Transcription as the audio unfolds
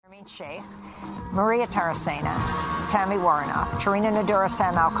Sheikh, Maria Tarasena, Tammy Warrenoff, Tarina Nadura,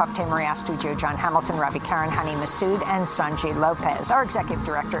 Sam Alcoff, Maria Studio, John Hamilton, Ravi Karan, Hani Masood, and Sanjay Lopez. Our executive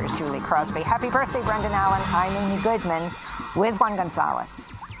director is Julie Crosby. Happy birthday, Brendan Allen. I'm Amy Goodman with Juan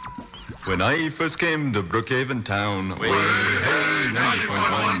Gonzalez. When I first came to Brookhaven town, way, hey,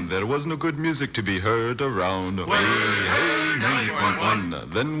 90.1, there was no good music to be heard around. Way, hey,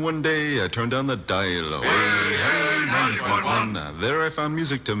 90.1, then one day I turned down the dial. Way, hey, 90.1, there I found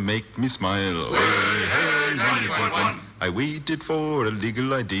music to make me smile. Way, hey, 90.1, I waited for a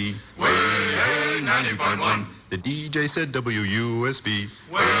legal ID. Way, hey, 90.1, the DJ said WUSB.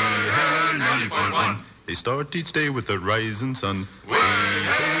 Way, hey, 90.1, they start each day with the rising sun. Way,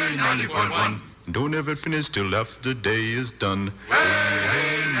 hey, 90.1, don't ever finish till after day is done. Way,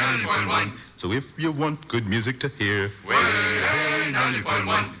 hey, 90.1, so if you want good music to hear, way, hey,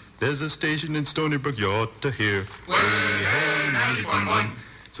 90.1, there's a station in Stony Brook you ought to hear. Way, hey, 90.1,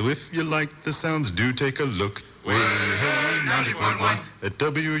 so if you like the sounds, do take a look. Way, hey, 90.1, at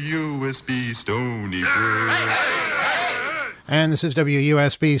WUSB Stony Brook. And this is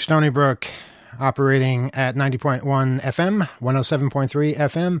WUSB Stony Brook, operating at 90.1 FM, 107.3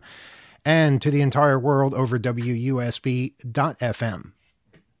 FM, and to the entire world over WUSB.FM.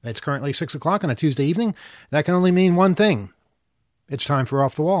 It's currently 6 o'clock on a Tuesday evening. That can only mean one thing. It's time for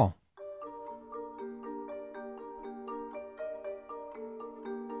Off the Wall.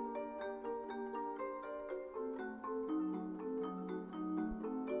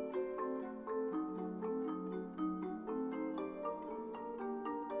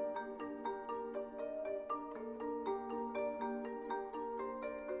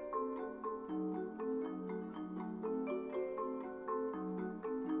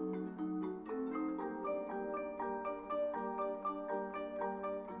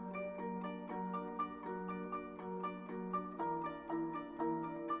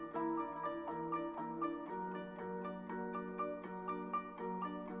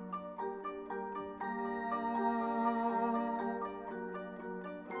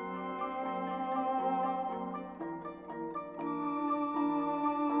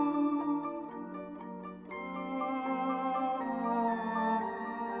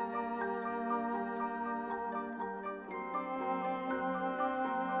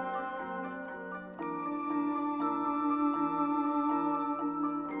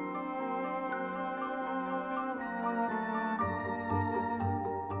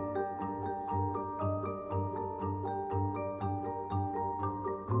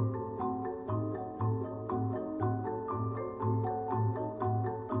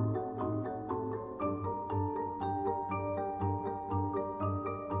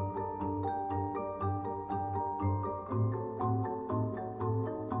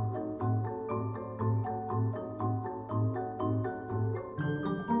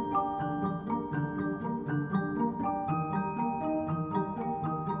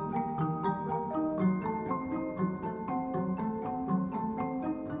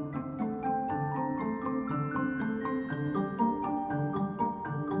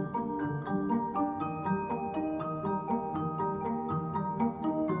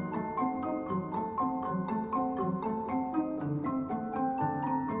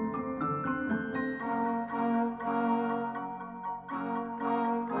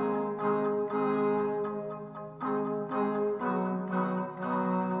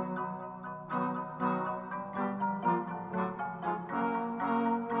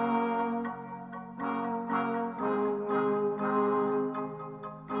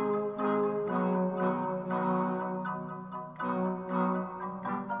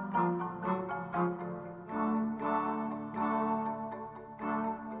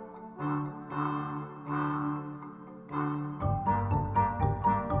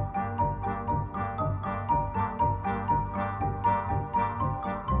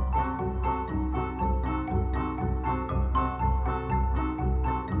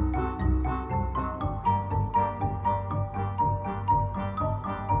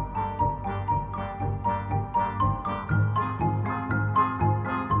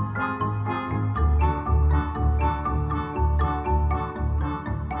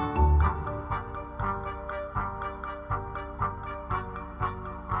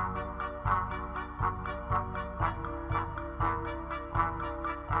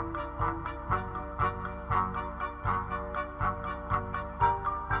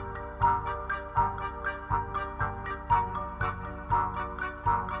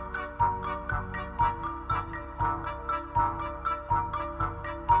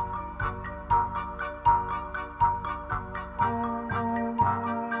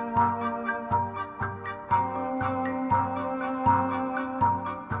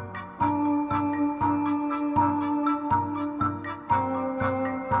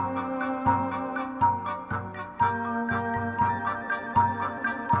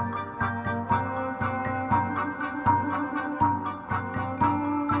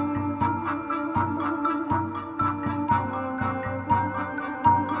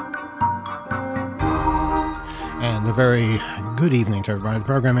 a very good evening to everybody. The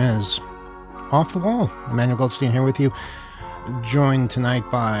program is Off the Wall. Emmanuel Goldstein here with you, joined tonight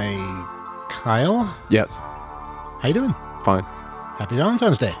by Kyle. Yes. How you doing? Fine. Happy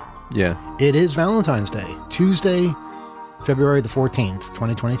Valentine's Day. Yeah. It is Valentine's Day, Tuesday, February the 14th,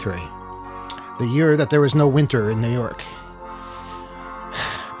 2023. The year that there was no winter in New York.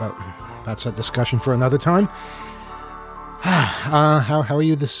 But that's a discussion for another time. How are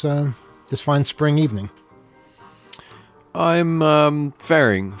you this fine spring evening? I'm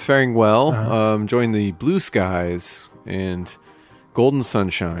faring well. Enjoying the blue skies and golden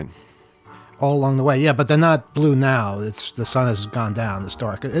sunshine. All along the way, yeah, but they're not blue now. The sun has gone down. It's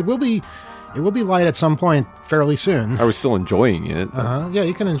dark. It will be light at some point fairly soon. I was still enjoying it. Yeah,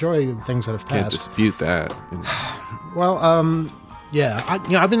 you can enjoy things that have passed. Can't dispute that. Well, yeah,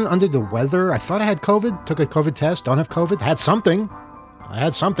 I've been under the weather. I thought I had COVID. Took a COVID test. Don't have COVID. Had something. I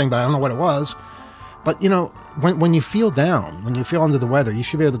had something, but I don't know what it was. But when you feel down, when you feel under the weather, you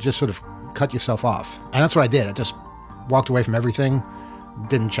should be able to just sort of cut yourself off. And that's what I did. I just walked away from everything.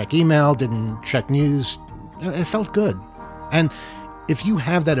 Didn't check email, didn't check news. It felt good. And if you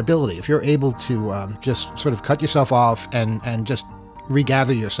have that ability, if you're able to just sort of cut yourself off and just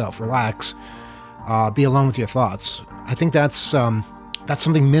regather yourself, relax, be alone with your thoughts, I think that's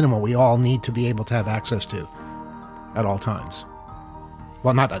something minimal we all need to be able to have access to at all times.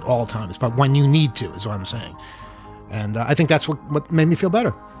 Well, not at all times, but when you need to, is what I'm saying. And I think that's what made me feel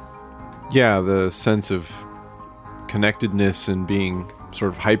better. Yeah, the sense of connectedness and being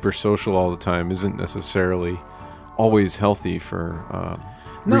sort of hyper-social all the time isn't necessarily always healthy for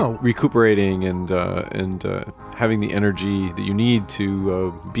recuperating and having the energy that you need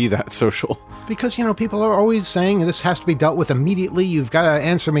to be that social. Because, people are always saying this has to be dealt with immediately. You've got to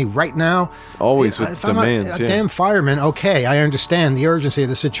answer me right now. Always with if demands, I'm a damn fireman, okay, I understand the urgency of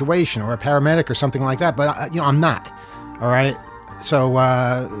the situation, or a paramedic or something like that, but, I'm not. All right? So,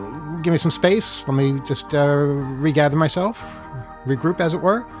 give me some space. Let me just regather myself, regroup, as it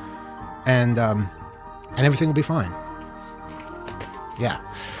were, and everything will be fine. Yeah.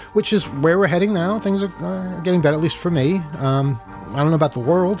 Which is where we're heading now. Things are getting better, at least for me. I don't know about the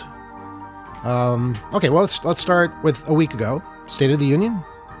world. Okay, well, let's start with a week ago. State of the Union.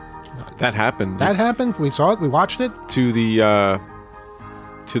 That happened. That happened. We saw it. We watched it. To the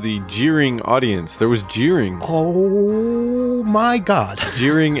jeering audience. There was jeering. Oh, my God.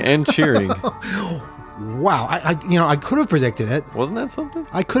 Jeering and cheering. Wow. I could have predicted it. Wasn't that something?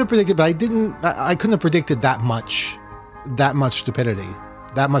 I could have predicted, but I didn't. I couldn't have predicted that much stupidity,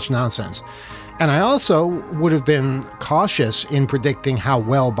 that much nonsense. And I also would have been cautious in predicting how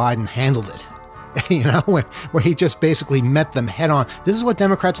well Biden handled it. Where he just basically met them head on. This is what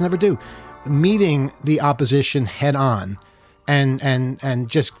Democrats never do. Meeting the opposition head on and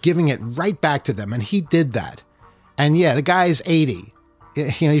just giving it right back to them. And he did that. And yeah, the guy's 80.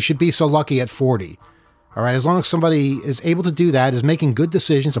 You should be so lucky at 40. All right, as long as somebody is able to do that, is making good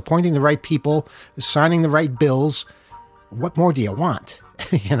decisions, appointing the right people, signing the right bills, what more do you want?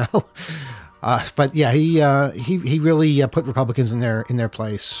 But yeah, he really put Republicans in their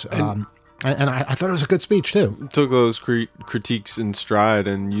place. And I thought it was a good speech, too. Took those critiques in stride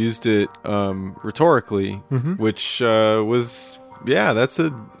and used it rhetorically, which was, that's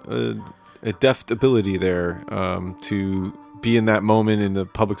a deft ability there to be in that moment in the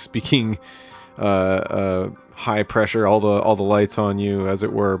public speaking, high pressure, all the lights on you, as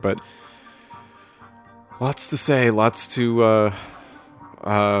it were. But lots to say, lots to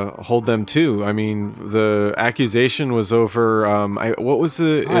hold them to. I mean, the accusation was over. What was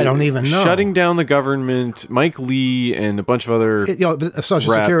the? I don't even know. Shutting down the government. Mike Lee and a bunch of other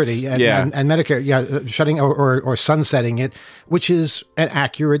Social reps. Security and Medicare. Yeah, shutting or sunsetting it, which is an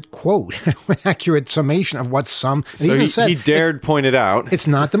accurate quote, an accurate summation of what some. So he dared point it out. It's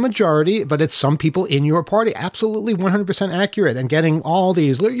not the majority, but it's some people in your party. Absolutely, 100% accurate. And getting all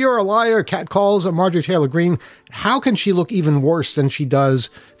these, you're a liar, catcalls of Marjorie Taylor Greene. How can she look even worse than she does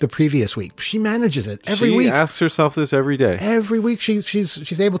the previous week? She manages it every week. She asks herself this every day. Every week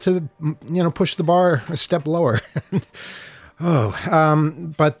she's able to push the bar a step lower.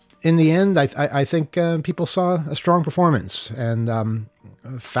 But in the end, I think people saw a strong performance, and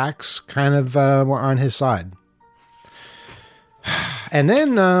facts kind of were on his side. And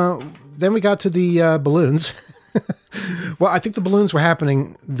then we got to the balloons. Well, I think the balloons were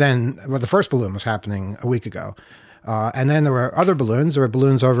happening then. Well, the first balloon was happening a week ago. And then there were other balloons. There were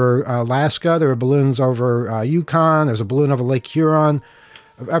balloons over Alaska. There were balloons over Yukon. There's a balloon over Lake Huron.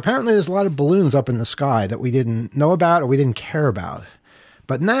 Apparently, there's a lot of balloons up in the sky that we didn't know about or we didn't care about.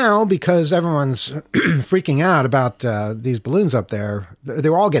 But now, because everyone's freaking out about these balloons up there,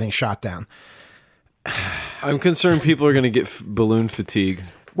 they're all getting shot down. I'm concerned people are going to get balloon fatigue.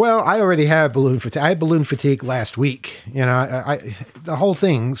 Well, I already have balloon fatigue. I had balloon fatigue last week. The whole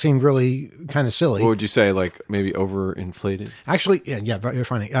thing seemed really kind of silly. What would you say? Like maybe overinflated? Actually, yeah, very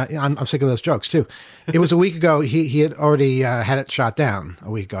funny. I'm sick of those jokes too. It was a week ago. He had already had it shot down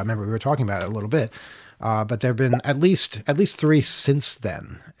a week ago. I remember we were talking about it a little bit. But there have been at least 3 since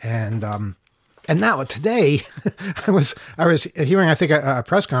then, and now today, I was hearing, I think, a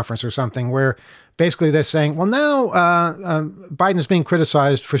press conference or something where basically they're saying, well, now Biden is being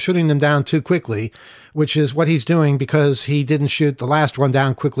criticized for shooting them down too quickly, which is what he's doing because he didn't shoot the last one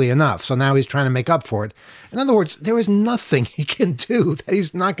down quickly enough. So now he's trying to make up for it. In other words, there is nothing he can do that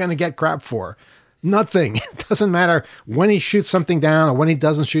he's not going to get crap for. Nothing. It doesn't matter when he shoots something down or when he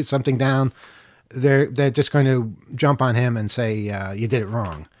doesn't shoot something down. They're just going to jump on him and say, you did it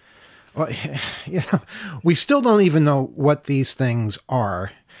wrong. Well, we still don't even know what these things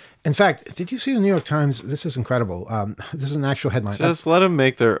are. In fact, did you see the New York Times? This is incredible. This is an actual headline. Just let them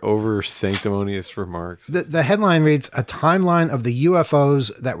make their over-sanctimonious remarks. The headline reads, a timeline of the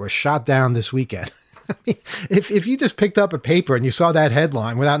UFOs that were shot down this weekend. I mean, if you just picked up a paper and you saw that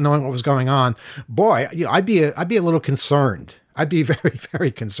headline without knowing what was going on, boy, I'd be a little concerned. I'd be very,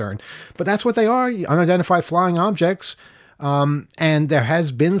 very concerned. But that's what they are, unidentified flying objects. And there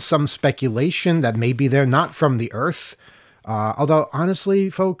has been some speculation that maybe they're not from the Earth. Although, honestly,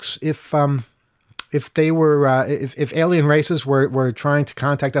 folks, if they were, if alien races were trying to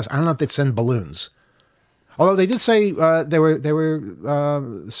contact us, I don't know if they'd send balloons. Although they did say they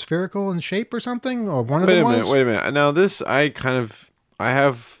were spherical in shape or something, or one of them was. Wait a minute. Now this, I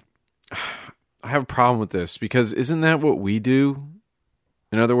have a problem with this because isn't that what we do?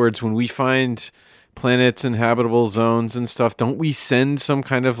 In other words, when we find planets and habitable zones and stuff, don't we send some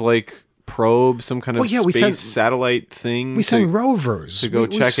kind of like probe, some kind of space satellite thing? We send rovers to go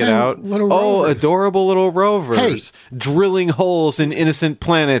check it out. Adorable little rovers drilling holes in innocent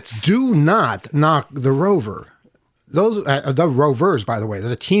planets. Do not knock the rover. Those the rovers, by the way,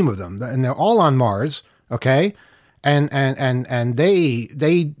 there's a team of them, and they're all on Mars. Okay. And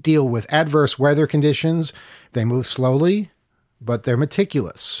they deal with adverse weather conditions. They move slowly, but they're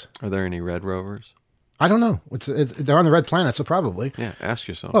meticulous. Are there any red rovers? I don't know. They're on the red planet, so probably. Yeah, ask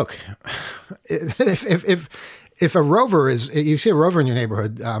yourself. Look, if a rover you see a rover in your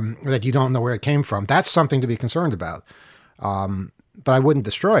neighborhood that you don't know where it came from, that's something to be concerned about. But I wouldn't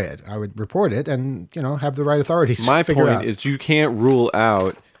destroy it. I would report it and have the right authorities. My point is, you can't rule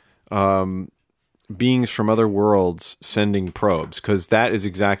out beings from other worlds sending probes, because that is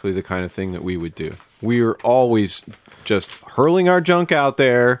exactly the kind of thing that we would do. We are always just hurling our junk out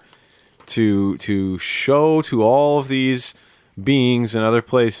there to show to all of these beings in other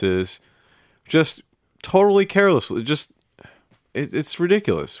places, just totally carelessly. Just it's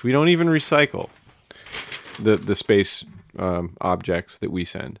ridiculous. We don't even recycle the space objects that we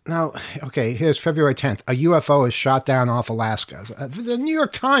send. Now, okay, here's February 10th. A UFO is shot down off Alaska. The New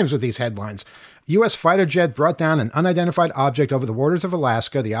York Times with these headlines. U.S. fighter jet brought down an unidentified object over the waters of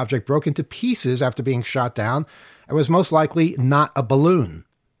Alaska. The object broke into pieces after being shot down. It was most likely not a balloon.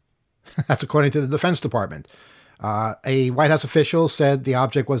 That's according to the Defense Department. A White House official said the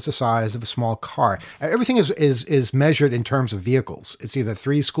object was the size of a small car. Everything is measured in terms of vehicles. It's either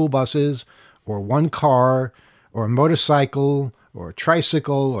 3 school buses or 1 car or a motorcycle or a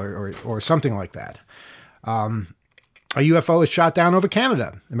tricycle or something like that. A UFO is shot down over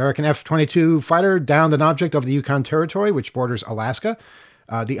Canada. American F-22 fighter downed an object over the Yukon Territory, which borders Alaska.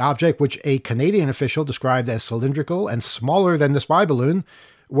 The object, which a Canadian official described as cylindrical and smaller than the spy balloon,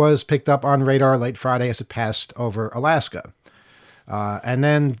 was picked up on radar late Friday as it passed over Alaska. And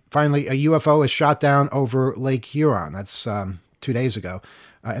then finally, a UFO is shot down over Lake Huron. That's 2 days ago.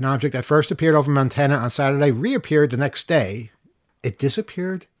 An object that first appeared over Montana on Saturday reappeared the next day. It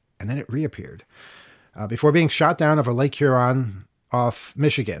disappeared and then it reappeared. Before being shot down over Lake Huron off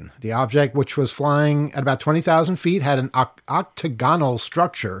Michigan. The object, which was flying at about 20,000 feet, had an octagonal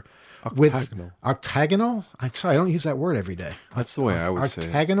structure. Octagonal? I'm sorry, I don't use that word every day. That's the way I would say it.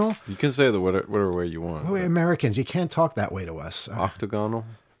 Octagonal? You can say it whatever way you want. We're Americans. You can't talk that way to us. Octagonal?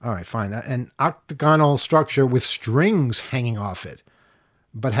 All right, fine. An octagonal structure with strings hanging off it,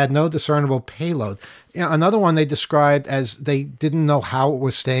 but had no discernible payload. Another one they described as they didn't know how it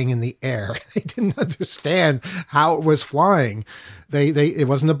was staying in the air. They didn't understand how it was flying. It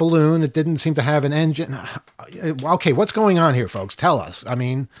wasn't a balloon. It didn't seem to have an engine. Okay, what's going on here, folks? Tell us. I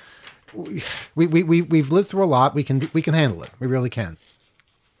mean, we've lived through a lot. We can handle it. We really can.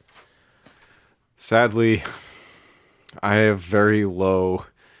 Sadly, I have very low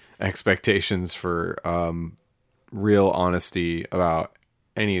expectations for real honesty about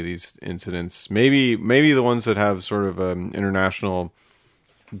any of these incidents. Maybe the ones that have sort of international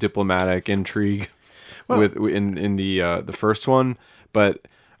diplomatic intrigue in the first one, but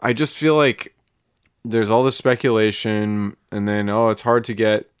I just feel like there's all this speculation, and then it's hard to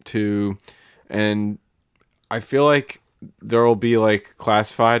get to, and I feel like there will be like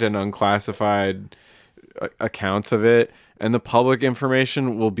classified and unclassified accounts of it, and the public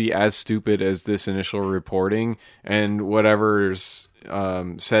information will be as stupid as this initial reporting, and whatever's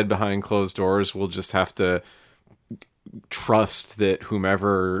said behind closed doors, we'll just have to trust that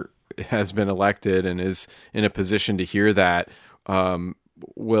whomever has been elected and is in a position to hear that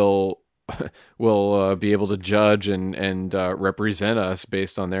will be able to judge and represent us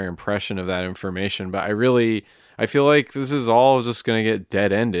based on their impression of that information. But I feel like this is all just going to get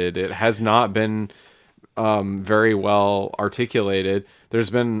dead-ended. It has not been very well articulated. There's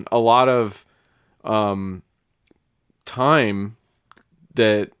been a lot of time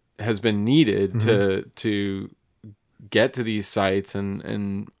that has been needed to get to these sites,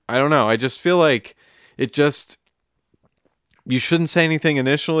 and I don't know. I just feel like you shouldn't say anything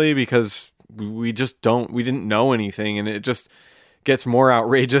initially because we didn't know anything, and it just gets more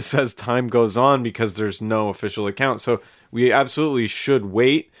outrageous as time goes on because there's no official account. So we absolutely should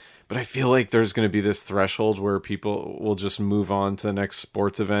wait, but I feel like there's going to be this threshold where people will just move on to the next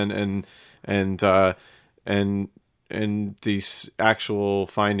sports event, and these actual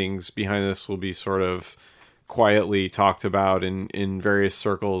findings behind this will be sort of quietly talked about in various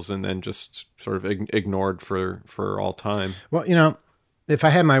circles and then just sort of ignored for all time. Well, if I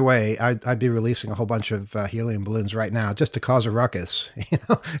had my way, I'd be releasing a whole bunch of helium balloons right now just to cause a ruckus,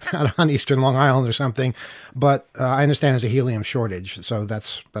 out on Eastern Long Island or something. But I understand there's a helium shortage, so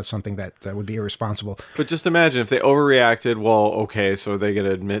that's something that would be irresponsible. But just imagine if they overreacted. Well, okay, so they got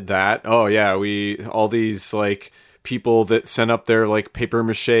to admit that. Oh yeah, all these like people that sent up their like paper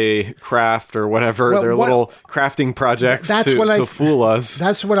mache craft or whatever, little crafting projects to fool us.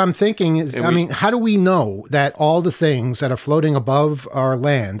 That's what I'm thinking is, how do we know that all the things that are floating above our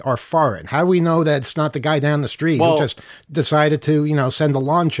land are foreign? How do we know that it's not the guy down the street who just decided to, send a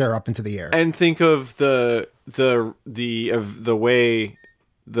lawn chair up into the air? And think of the way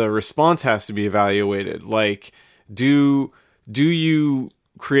the response has to be evaluated. Like, do you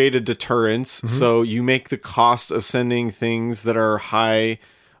create a deterrence, so you make the cost of sending things that are high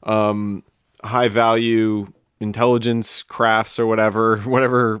value intelligence crafts or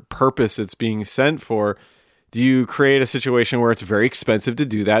whatever purpose it's being sent for? Do you create a situation where it's very expensive to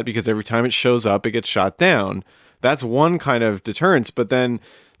do that because every time it shows up it gets shot down? That's one kind of deterrence, but then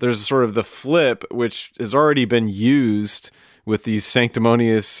there's sort of the flip, which has already been used with these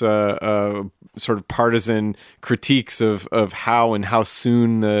sanctimonious sort of partisan critiques of how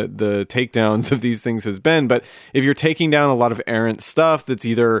soon the takedowns of these things has been. But if you're taking down a lot of errant stuff that's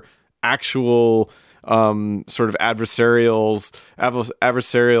either actual sort of adversarial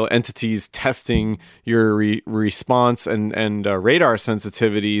entities testing your response and radar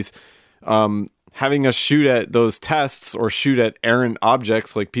sensitivities, having us shoot at those tests or shoot at errant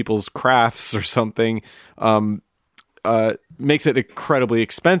objects like people's crafts or something makes it incredibly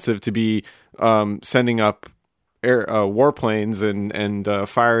expensive to be sending up warplanes and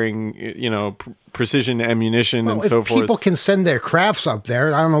firing, precision ammunition and so forth. People can send their crafts up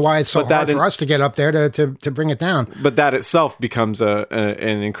there. I don't know why it's so hard for us to get up there to bring it down. But that itself becomes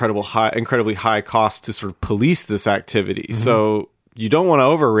an incredibly high cost to sort of police this activity. Mm-hmm. So you don't want to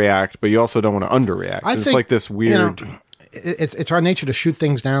overreact, but you also don't want to underreact. It's like this weird. It's our nature to shoot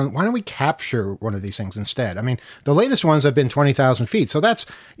things down. Why don't we capture one of these things instead? I mean, the latest ones have been 20,000 feet. So that's,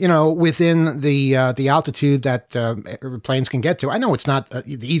 within the altitude that planes can get to. I know it's not the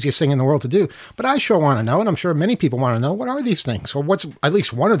easiest thing in the world to do, but I sure want to know, and I'm sure many people want to know, what are these things? Or what's at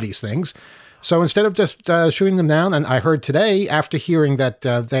least one of these things? So instead of just shooting them down, and I heard today, after hearing that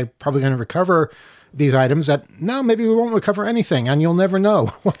they're probably going to recover these items, that no, maybe we won't recover anything, and you'll never know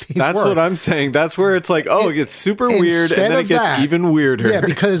what these That's were. What I'm saying. That's where it's like, it gets super weird, and then it gets even weirder. Yeah,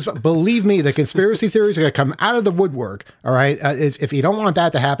 because believe me, the conspiracy theories are going to come out of the woodwork, all right? If you don't want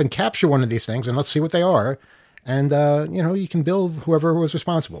that to happen, capture one of these things, and let's see what they are, and, you can build whoever was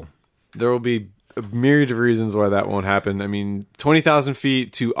responsible. There will be a myriad of reasons why that won't happen. I mean, 20,000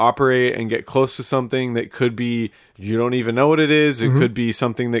 feet to operate and get close to something that could be, you don't even know what it is. It could be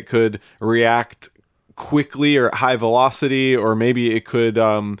something that could react quickly or at high velocity, or maybe it could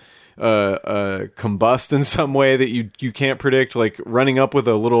combust in some way that you can't predict, like running up with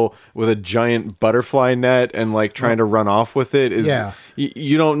a giant butterfly net and like trying to run off with it is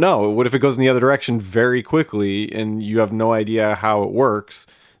you don't know. What if it goes in the other direction very quickly and you have no idea how it works?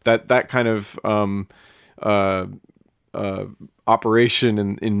 That kind of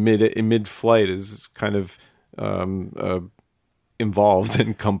operation in mid flight is kind of involved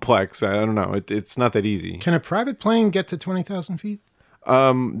and complex. I don't know. It's not that easy. Can a private plane get to 20,000 feet?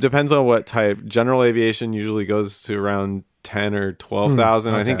 Depends on what type. General aviation usually goes to around 10 or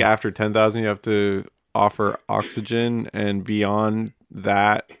 12,000. Okay. I think after 10,000 you have to offer oxygen, and beyond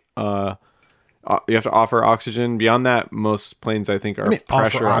that you have to offer oxygen. Beyond that, most planes, I think, are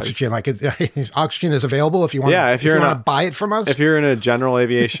pressurized. Offer oxygen, like oxygen is available if you want. Yeah, if you want to buy it from us. If you're in a general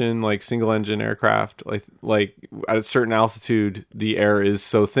aviation, like single engine aircraft, like at a certain altitude, the air is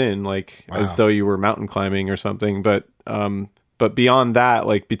so thin, as though you were mountain climbing or something. But beyond that,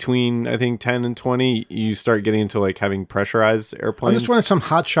 like between I think 10 and 20, you start getting into like having pressurized airplanes. I'm just wondering, some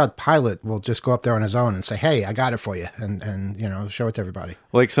hotshot pilot will just go up there on his own and say, "Hey, I got it for you," and show it to everybody.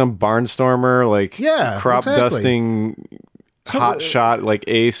 Like some barnstormer, crop dusting, hotshot like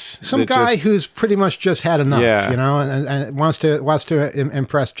ace. Some guy who's pretty much just had enough, and wants to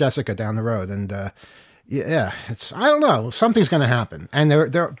impress Jessica down the road, and it's, I don't know, something's going to happen, and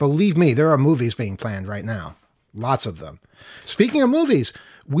there believe me, there are movies being planned right now, lots of them. Speaking of movies,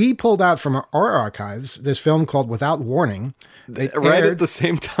 we pulled out from our archives this film called Without Warning. Right at the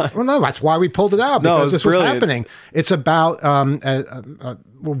same time. Well, no, that's why we pulled it out, because this was happening. It's about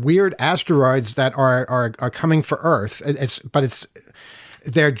weird asteroids that are coming for Earth.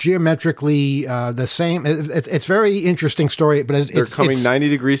 They're geometrically the same. It's very interesting story, but they're coming 90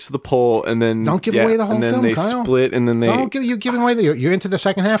 degrees to the pole, and then don't give away the whole film. And then they split, and then you're giving away you're into the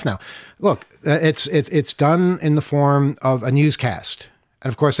second half now. Look, it's done in the form of a newscast,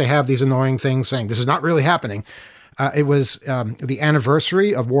 and of course they have these annoying things saying this is not really happening. It was the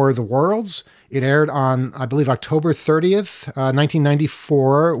anniversary of War of the Worlds. It aired on, I believe, October 30th,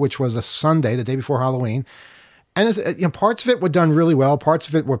 1994, which was a Sunday, the day before Halloween. And parts of it were done really well. Parts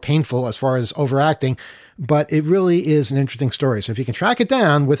of it were painful as far as overacting, but it really is an interesting story. So if you can track it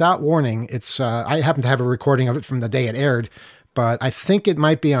down Without Warning, it's. I happen to have a recording of it from the day it aired, but I think it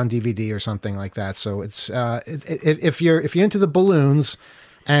might be on DVD or something like that. So it's if you're into the balloons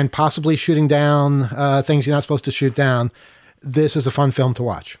and possibly shooting down things you're not supposed to shoot down, this is a fun film to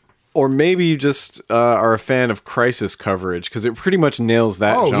watch. Or maybe you just are a fan of crisis coverage, because it pretty much nails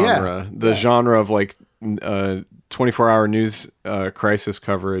that genre. The genre of 24-hour news crisis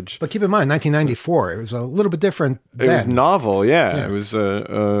coverage. But keep in mind, 1994, it was a little bit different then. It was novel, yeah. It was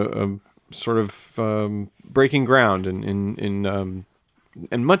a sort of breaking ground and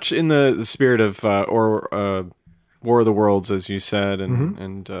much in the spirit of War of the Worlds, as you said,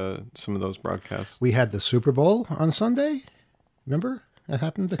 and some of those broadcasts. We had the Super Bowl on Sunday. Remember? That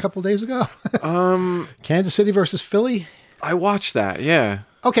happened a couple of days ago. Kansas City versus Philly. I watched that, yeah.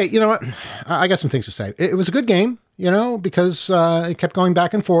 Okay, you know what? I got some things to say. It was a good game, because it kept going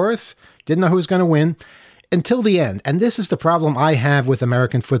back and forth. Didn't know who was going to win until the end. And this is the problem I have with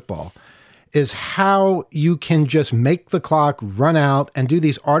American football, is how you can just make the clock run out and do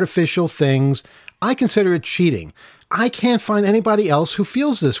these artificial things. I consider it cheating. I can't find anybody else who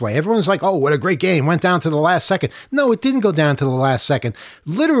feels this way. Everyone's like, "Oh, what a great game. Went down to the last second." No, it didn't go down to the last second.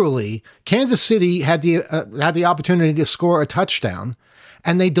 Literally, Kansas City had the opportunity to score a touchdown,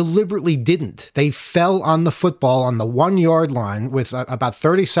 and they deliberately didn't. They fell on the football on the 1-yard line with about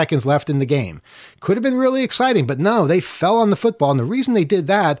 30 seconds left in the game. Could have been really exciting, but no, they fell on the football. And the reason they did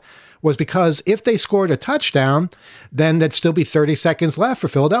that was because if they scored a touchdown, then there'd still be 30 seconds left for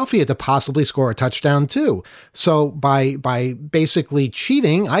Philadelphia to possibly score a touchdown too. So by basically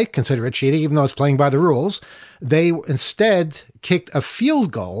cheating, I consider it cheating, even though it's playing by the rules, they instead kicked a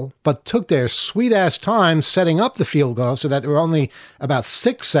field goal, but took their sweet-ass time setting up the field goal so that there were only about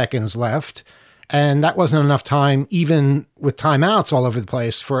 6 seconds left, and that wasn't enough time, even with timeouts all over the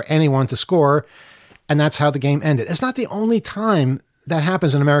place, for anyone to score, and that's how the game ended. It's not the only time that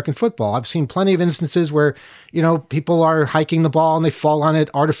happens in American football. I've seen plenty of instances where, people are hiking the ball and they fall on it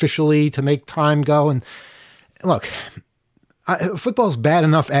artificially to make time go. And look, football's bad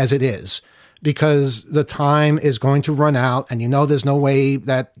enough as it is, because the time is going to run out, and there's no way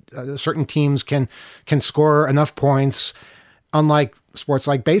that certain teams can score enough points, unlike sports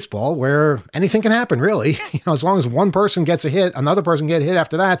like baseball, where anything can happen, really. As long as one person gets a hit, another person gets hit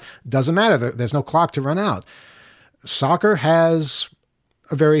after that, doesn't matter. There's no clock to run out. Soccer has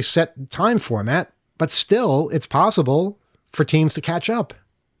a very set time format, but still it's possible for teams to catch up.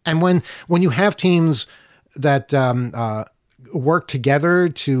 And when you have teams that work together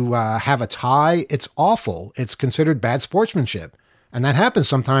to have a tie, it's awful. It's considered bad sportsmanship. And that happens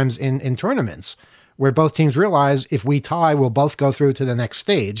sometimes in tournaments where both teams realize if we tie, we'll both go through to the next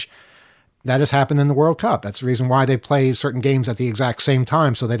stage. That has happened in the World Cup. That's the reason why they play certain games at the exact same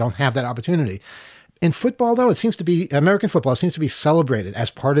time, so they don't have that opportunity. In football, though, American football seems to be celebrated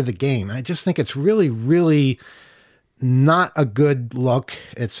as part of the game. I just think it's really, really not a good look.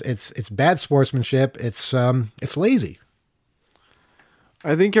 It's bad sportsmanship. It's lazy.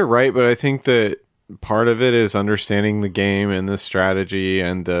 I think you're right, but I think that part of it is understanding the game and the strategy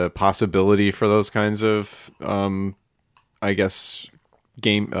and the possibility for those kinds of, I guess,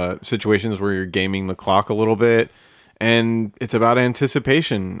 game situations where you're gaming the clock a little bit. And it's about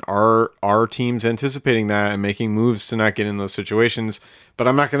anticipation. Are teams anticipating that and making moves to not get in those situations? But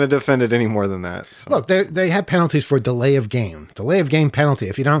I'm not going to defend it any more than that. So. Look, they have penalties for delay of game penalty.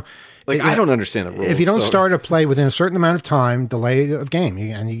 If you don't, I don't understand the rules. If you don't start a play within a certain amount of time, delay of game,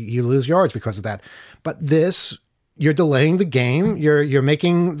 you lose yards because of that. But you're delaying the game. You're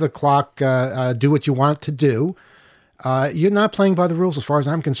making the clock do what you want to do. You're not playing by the rules, as far as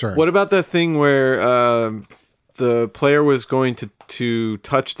I'm concerned. What about the thing where? The player was going to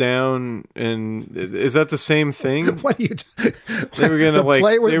touch down, and is that the same thing? What are you? They were going to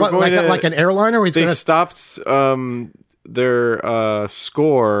like an airliner. They stopped their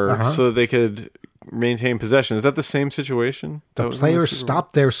score so they could maintain possession. Is that the same situation? The players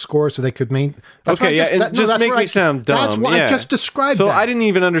stopped their score so they could maintain. Okay, yeah, just make me sound dumb. That's what I just described. So that. I didn't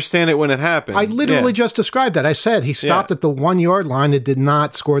even understand it when it happened. I literally just described that. I said he stopped at the 1 yard line and did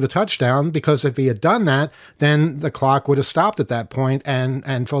not score the touchdown, because if he had done that, then the clock would have stopped at that point,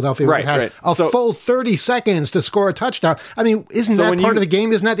 and Philadelphia would have had full 30 seconds to score a touchdown. I mean, isn't that part of the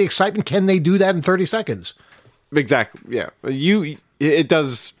game? Isn't that the excitement? Can they do that in 30 seconds? Exactly. Yeah. It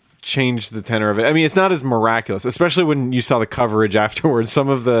does change the tenor of it. I mean, it's not as miraculous, especially when you saw the coverage afterwards. Some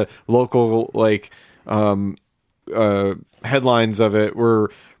of the local headlines of it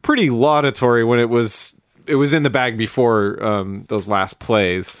were pretty laudatory when it was in the bag before those last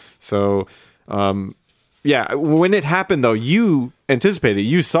plays. So when it happened, though, you anticipated,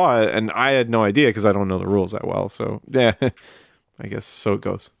 you saw it, and I had no idea because I don't know the rules that well. So yeah, I guess so it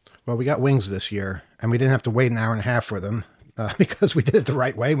goes. Well, we got wings this year, and we didn't have to wait an hour and a half for them. Because we did it the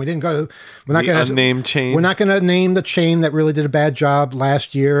right way. We didn't go to. We're not going to name chain. We're not going to name the chain that really did a bad job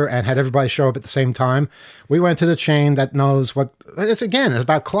last year and had everybody show up at the same time. We went to the chain that knows what. It's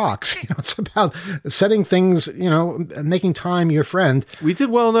about clocks. It's about setting things. Making time your friend. We did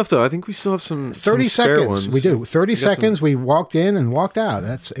well enough, though. I think we still have some 30 spare seconds. Ones. We do 30 seconds. We walked in and walked out.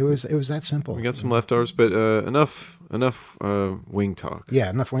 It was that simple. We got some leftovers, but enough wing talk. Yeah,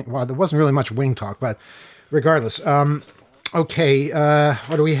 enough wing. Well, there wasn't really much wing talk, but regardless. Okay,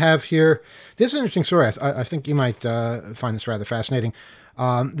 what do we have here? This is an interesting story. I think you might find this rather fascinating.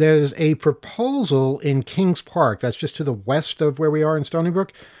 There's a proposal in Kings Park, that's just to the west of where we are in Stony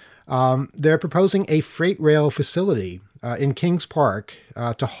Brook. They're proposing a freight rail facility in Kings Park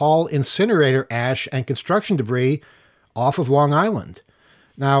to haul incinerator ash and construction debris off of Long Island.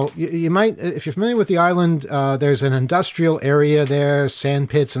 Now, you might, if you're familiar with the island, there's an industrial area there, sand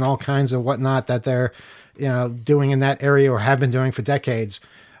pits and all kinds of whatnot that they're doing in that area or have been doing for decades,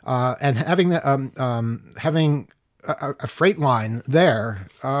 and having a freight line there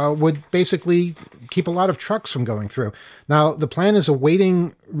would basically keep a lot of trucks from going through. Now, the plan is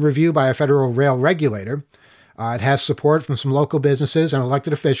awaiting review by a federal rail regulator. It has support from some local businesses and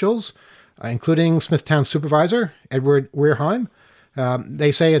elected officials, including Smithtown Supervisor Edward Weirheim.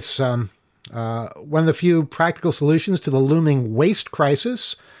 They say it's one of the few practical solutions to the looming waste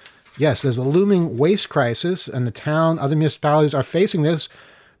crisis. Yes, there's a looming waste crisis, and the town, other municipalities are facing this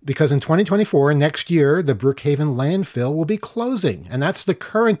because in 2024, next year, the Brookhaven landfill will be closing, and that's the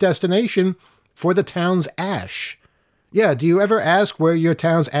current destination for the town's ash. Yeah, do you ever ask where your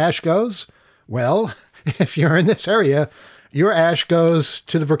town's ash goes? Well, if you're in this area, your ash goes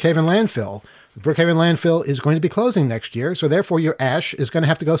to the Brookhaven landfill. The Brookhaven landfill is going to be closing next year, so therefore your ash is going to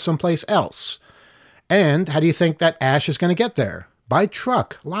have to go someplace else. And how do you think that ash is going to get there? By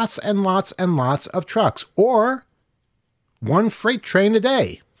truck. Lots and lots and lots of trucks. Or one freight train a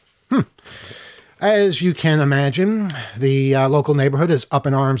day. As you can imagine, the local neighborhood is up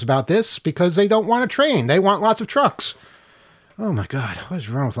in arms about this because they don't want a train. They want lots of trucks. Oh my God, what is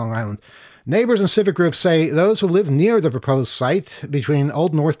wrong with Long Island? Neighbors and civic groups say those who live near the proposed site between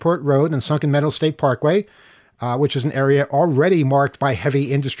Old Northport Road and Sunken Meadows State Parkway, which is an area already marked by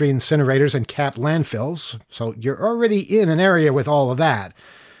heavy industry incinerators and capped landfills. So you're already in an area with all of that.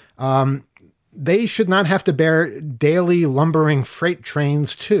 They should not have to bear daily lumbering freight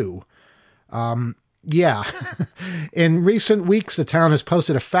trains too. Yeah. In recent weeks, the town has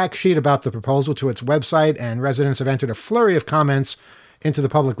posted a fact sheet about the proposal to its website, and residents have entered a flurry of comments into the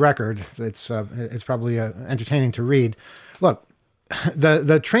public record. It's probably entertaining to read. Look,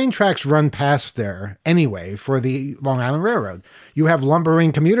 the train tracks run past there anyway for the Long Island Railroad. You have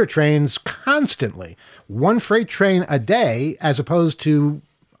lumbering commuter trains constantly, one freight train a day, as opposed to,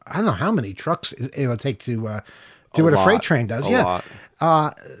 I don't know how many trucks it would take to do what a freight train does. A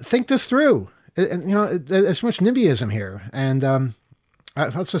lot. Think this through. There's much NIMBYism here. And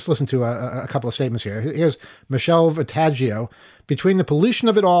let's just listen to a couple of statements here. Here's Michelle Vitaggio. Between the pollution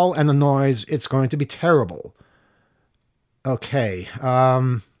of it all and the noise, it's going to be terrible. Okay.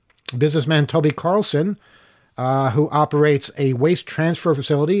 Businessman Toby Carlson, who operates a waste transfer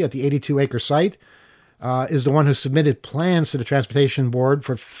facility at the 82-acre site, is the one who submitted plans to the Transportation Board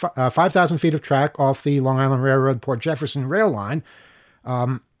for 5,000 feet of track off the Long Island Railroad Port Jefferson rail line.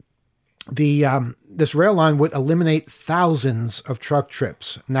 This rail line would eliminate thousands of truck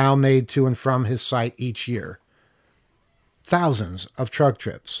trips now made to and from his site each year. Thousands of truck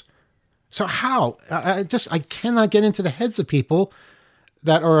trips. So how? I cannot get into the heads of people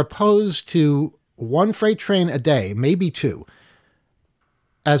that are opposed to one freight train a day, maybe two,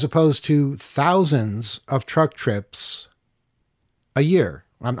 as opposed to thousands of truck trips a year.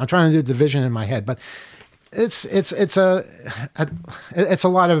 I'm trying to do division in my head, but it's a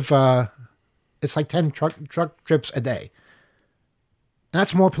lot of it's like 10 truck trips a day.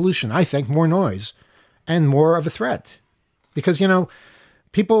 That's more pollution, I think, more noise, and more of a threat, because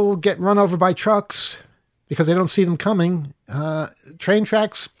people get run over by trucks because they don't see them coming. Train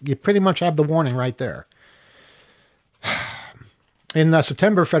tracks, you pretty much have the warning right there. In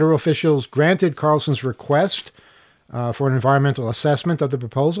September, federal officials granted Carlson's request for an environmental assessment of the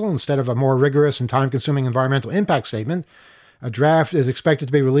proposal instead of a more rigorous and time-consuming environmental impact statement. A draft is expected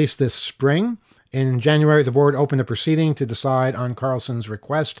to be released this spring. In January, the board opened a proceeding to decide on Carlson's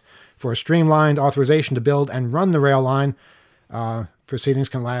request for a streamlined authorization to build and run the rail line. Proceedings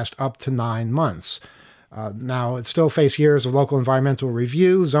can last up to 9 months. Now, it still faces years of local environmental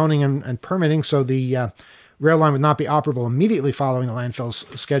review, zoning, and permitting, so the rail line would not be operable immediately following the landfill's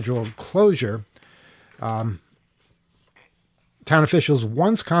scheduled closure. Town officials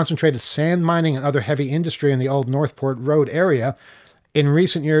once concentrated sand mining and other heavy industry in the old Northport Road area. In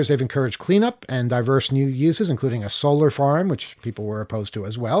recent years, they've encouraged cleanup and diverse new uses, including a solar farm, which people were opposed to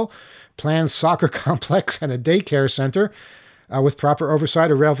as well, planned soccer complex, and a daycare center. With proper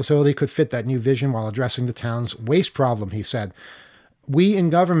oversight, a rail facility could fit that new vision while addressing the town's waste problem, he said. We in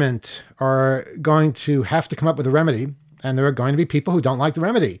government are going to have to come up with a remedy, and there are going to be people who don't like the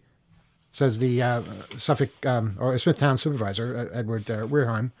remedy, says the Suffolk or Smithtown supervisor, Edward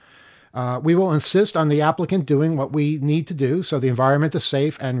Weirheim. We will insist on the applicant doing what we need to do so the environment is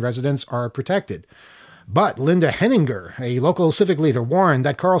safe and residents are protected. But Linda Henninger, a local civic leader, warned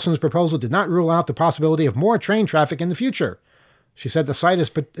that Carlson's proposal did not rule out the possibility of more train traffic in the future. She said the site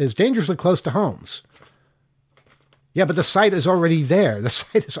is dangerously close to homes. Yeah, but the site is already there. The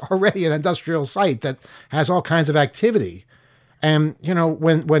site is already an industrial site that has all kinds of activity. And,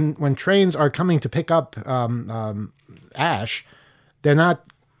 when trains are coming to pick up ash, they're not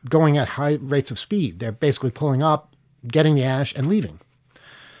going at high rates of speed. They're basically pulling up, getting the ash, and leaving.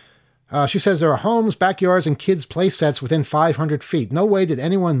 She says there are homes, backyards, and kids' play sets within 500 feet. No way did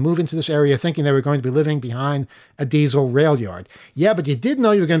anyone move into this area thinking they were going to be living behind a diesel rail yard. Yeah, but you did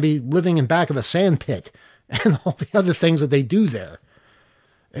know you were going to be living in back of a sand pit and all the other things that they do there.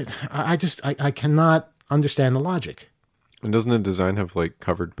 I cannot understand the logic. And doesn't the design have,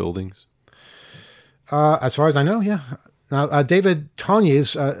 covered buildings? As far as I know, yeah. Now, David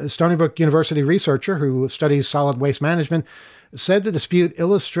Tonjes, a Stony Brook University researcher who studies solid waste management, said the dispute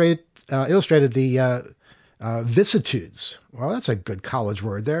illustrated the vicissitudes. Well, that's a good college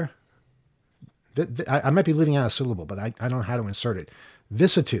word there. I might be leaving out a syllable, but I don't know how to insert it.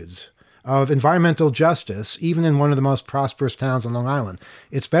 Vicissitudes of environmental justice, even in one of the most prosperous towns on Long Island.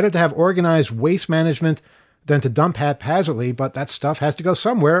 It's better to have organized waste management than to dump haphazardly, but that stuff has to go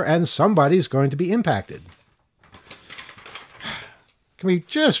somewhere, and somebody's going to be impacted. Can we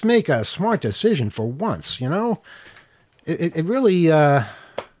just make a smart decision for once, It really,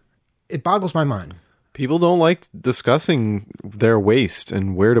 it boggles my mind. People don't like discussing their waste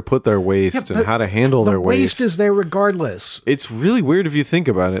and where to put their waste and how to handle their waste. The waste is there regardless. It's really weird if you think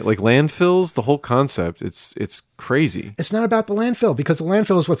about it. Like landfills, the whole concept, it's crazy. It's not about the landfill because the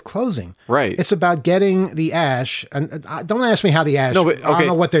landfill is what's closing. Right. It's about getting the ash. And don't ask me how the ash. No, but okay, I don't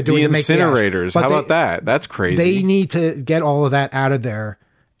know what they're doing the to make the ash. incinerators. How about that? That's crazy. They need to get all of that out of there.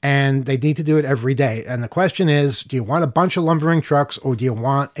 And they need to do it every day. And the question is, do you want a bunch of lumbering trucks or do you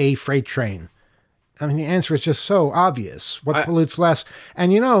want a freight train? I mean, the answer is just so obvious. What pollutes less?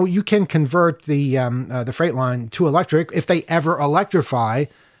 And, you can convert the freight line to electric if they ever electrify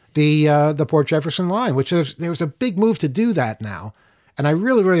the Port Jefferson line, which there was a big move to do that now. And I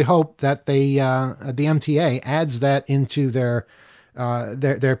really, really hope that the MTA adds that into their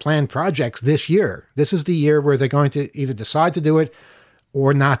planned projects this year. This is the year where they're going to either decide to do it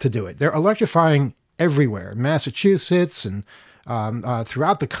or not to do it. They're electrifying everywhere, Massachusetts and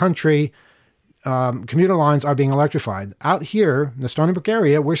throughout the country. Commuter lines are being electrified. Out here in the Stony Brook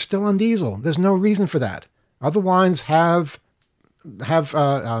area, we're still on diesel. There's no reason for that. Other lines have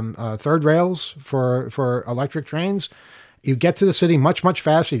third rails for electric trains. You get to the city much, much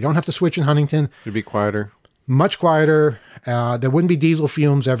faster. You don't have to switch in Huntington. It'd be quieter. Much quieter. There wouldn't be diesel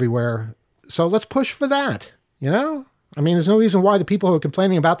fumes everywhere. So let's push for that, you know? I mean, there's no reason why the people who are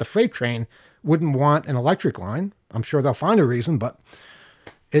complaining about the freight train wouldn't want an electric line. I'm sure they'll find a reason, but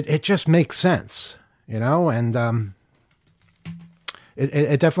it just makes sense, you know? And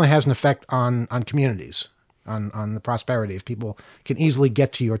it definitely has an effect on communities, on the prosperity if people can easily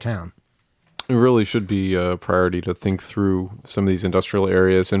get to your town. It really should be a priority to think through some of these industrial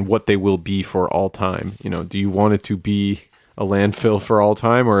areas and what they will be for all time. You know, do you want it to be a landfill for all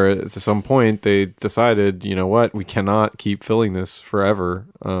time, or at some point they decided, you know what, we cannot keep filling this forever.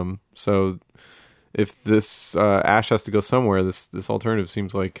 So if this ash has to go somewhere, this alternative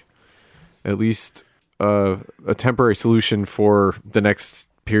seems like at least a temporary solution for the next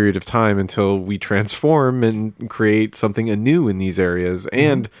period of time until we transform and create something anew in these areas,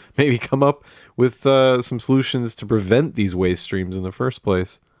 and maybe come up with some solutions to prevent these waste streams in the first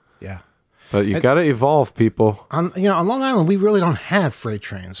place. Yeah. But you got to evolve, people. On Long Island, we really don't have freight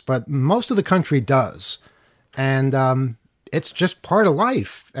trains, but most of the country does. And it's just part of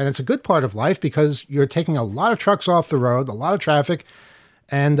life. And it's a good part of life because you're taking a lot of trucks off the road, a lot of traffic.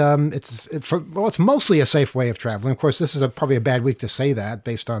 And it's mostly a safe way of traveling. Of course, this is probably a bad week to say that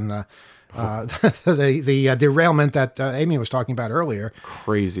based on the derailment that Amy was talking about earlier.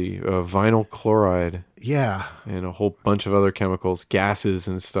 Crazy. Vinyl chloride. Yeah. And a whole bunch of other chemicals, gases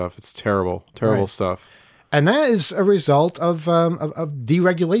and stuff. It's terrible stuff. And that is a result of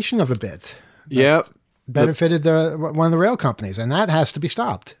deregulation of a bit. Yep. Benefited one of the rail companies, and that has to be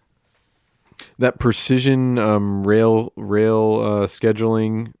stopped. That precision rail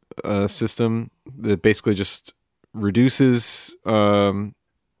scheduling system that basically just reduces the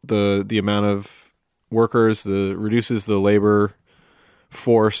amount of workers, reduces the labor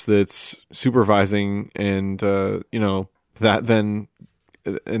force that's supervising, and that then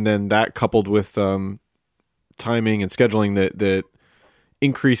that coupled with timing and scheduling that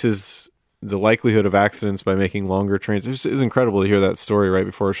increases the likelihood of accidents by making longer trains. It was incredible to hear that story right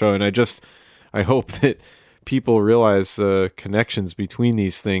before a show, and I hope that people realize connections between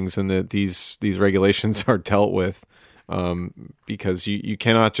these things and that these regulations are dealt with, because you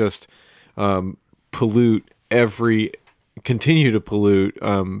cannot just continue to pollute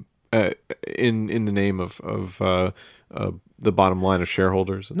in the name of the bottom line of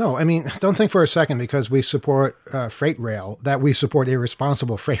shareholders. No, I mean, don't think for a second because we support freight rail that we support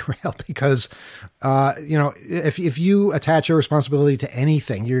irresponsible freight rail, because if you attach your responsibility to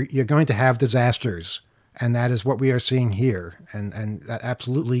anything, you're going to have disasters, and that is what we are seeing here, and that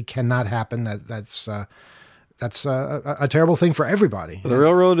absolutely cannot happen. That's a terrible thing for everybody. The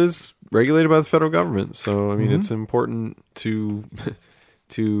railroad is regulated by the federal government, so I mean, it's important to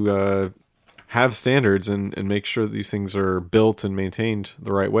have standards and make sure that these things are built and maintained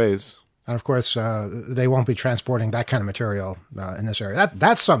the right ways. And of course, they won't be transporting that kind of material in this area.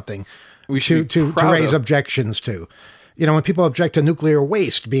 That's something we should to raise objections to. You know, when people object to nuclear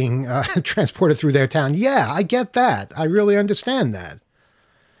waste being transported through their town, yeah, I get that. I really understand that.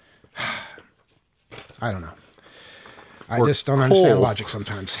 I don't know. I just don't understand logic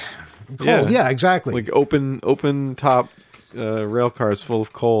sometimes. Coal, yeah, exactly. Like open top rail cars full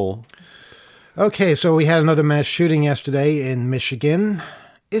of coal. Okay, so we had another mass shooting yesterday in Michigan.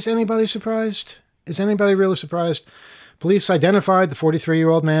 Is anybody surprised? Is anybody really surprised? Police identified the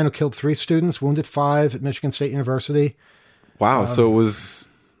 43-year-old man who killed 3 students, wounded 5 at Michigan State University. Wow, so it was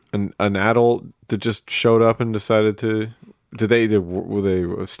an adult that just showed up and decided to... Were they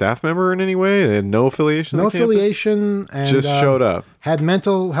a staff member in any way? They had no affiliation to the campus? No affiliation. And just showed up. Had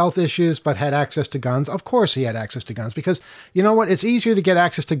mental health issues, but had access to guns. Of course he had access to guns, because you know what? It's easier to get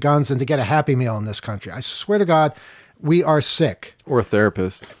access to guns than to get a Happy Meal in this country. I swear to God, we are sick. Or a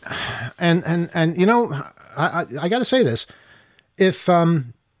therapist. And you know, I got to say this. If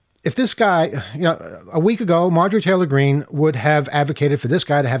this guy, a week ago, Marjorie Taylor Greene would have advocated for this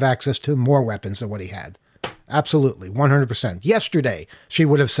guy to have access to more weapons than what he had. Absolutely, 100%. Yesterday, she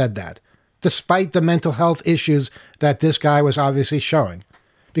would have said that, despite the mental health issues that this guy was obviously showing.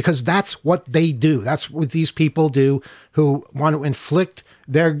 because that's what they do. That's what these people do who want to inflict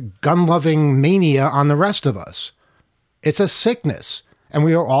their gun-loving mania on the rest of us. It's a sickness, and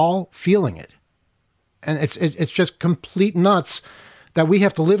we are all feeling it. And it's just complete nuts that we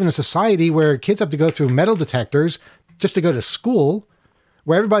have to live in a society where kids have to go through metal detectors just to go to school,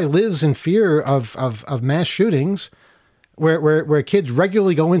 where everybody lives in fear of mass shootings, where kids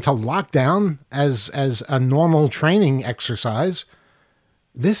regularly go into lockdown as a normal training exercise.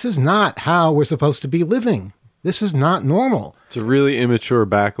 This is not how we're supposed to be living. This is not normal. It's a really immature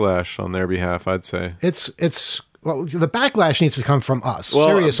backlash on their behalf, I'd say. Well, the backlash needs to come from us. Well,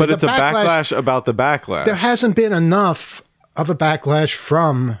 seriously. But it's a backlash about the backlash. There hasn't been enough of a backlash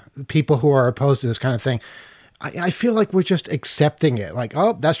from people who are opposed to this kind of thing. I feel like we're just accepting it. Like,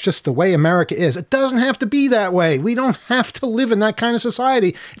 oh, that's just the way America is. It doesn't have to be that way. We don't have to live in that kind of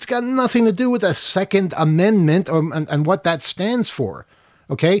society. It's got nothing to do with the Second Amendment and what that stands for.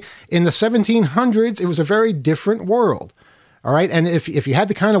 Okay? In the 1700s, it was a very different world. All right? And if you had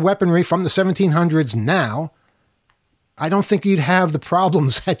the kind of weaponry from the 1700s now, I don't think you'd have the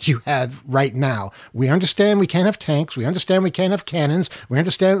problems that you have right now. We understand we can't have tanks. We understand we can't have cannons. We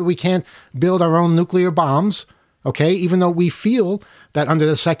understand that we can't build our own nuclear bombs, okay? Even though we feel that under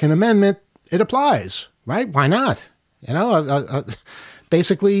the Second Amendment, it applies, right? Why not? You know,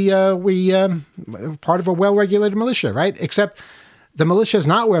 basically, we part of a well-regulated militia, right? Except the militia is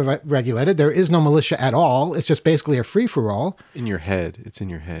not well-regulated. There is no militia at all. It's just basically a free-for-all. In your head. It's in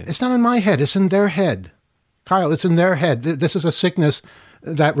your head. It's not in my head. It's in their head. Kyle, it's in their head. This is a sickness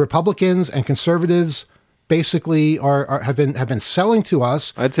that Republicans and conservatives basically have been selling to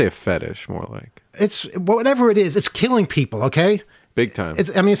us. I'd say a fetish, more like. It's whatever it is. It's killing people. Okay, big time.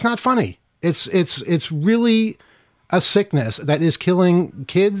 It's not funny. It's really a sickness that is killing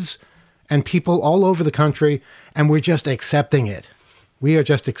kids and people all over the country, and we're just accepting it. We are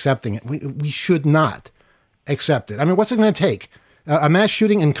just accepting it. We should not accept it. I mean, what's it going to take? A mass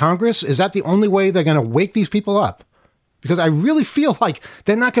shooting in Congress? Is that the only way they're going to wake these people up? Because I really feel like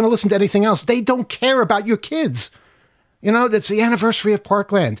they're not going to listen to anything else. They don't care about your kids. You know, it's the anniversary of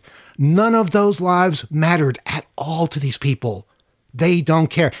Parkland. None of those lives mattered at all to these people. They don't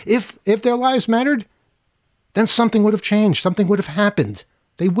care. If their lives mattered, then something would have changed. Something would have happened.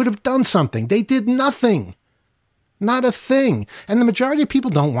 They would have done something. They did nothing. Not a thing. And the majority of people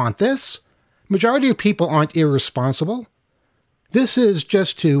don't want this. Majority of people aren't irresponsible. This is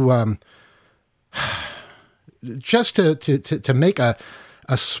just to make a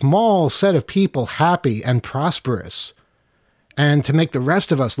small set of people happy and prosperous, and to make the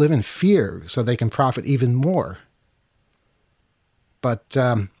rest of us live in fear so they can profit even more. But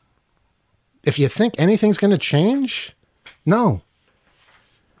if you think anything's going to change, no,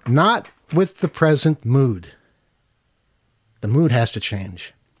 not with the present mood. The mood has to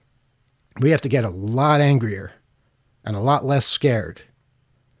change. We have to get a lot angrier and a lot less scared.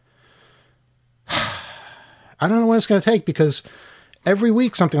 I don't know what it's going to take, because every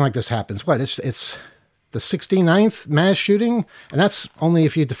week something like this happens. What? It's the 69th mass shooting, and that's only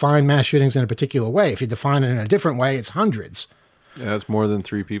if you define mass shootings in a particular way. If you define it in a different way, it's hundreds. Yeah, it's more than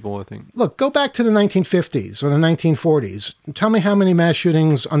 3 people, I think. Look, go back to the 1950s or the 1940s. Tell me how many mass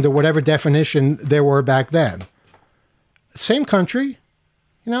shootings under whatever definition there were back then. Same country,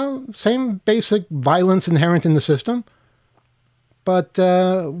 you know, same basic violence inherent in the system. But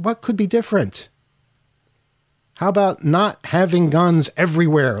what could be different? How about not having guns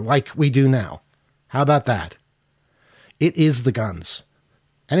everywhere like we do now? How about that? It is the guns.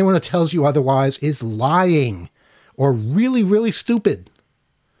 Anyone who tells you otherwise is lying or really, really stupid.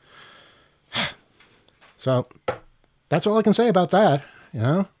 So that's all I can say about that, you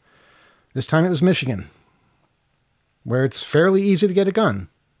know. This time it was Michigan, where it's fairly easy to get a gun.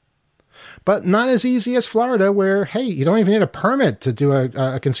 But not as easy as Florida, where, hey, you don't even need a permit to do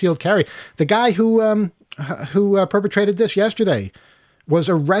a concealed carry. The guy who perpetrated this yesterday was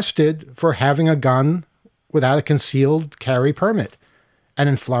arrested for having a gun without a concealed carry permit. And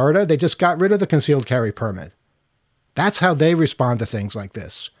in Florida, they just got rid of the concealed carry permit. That's how they respond to things like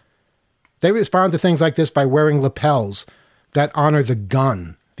this. They respond to things like this by wearing lapels that honor the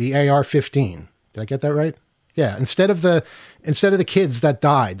gun, the AR-15. Did I get that right? Yeah, instead of the kids that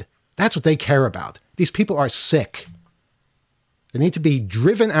died. That's what they care about. These people are sick. They need to be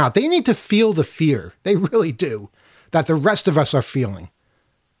driven out. They need to feel the fear. They really do. That the rest of us are feeling.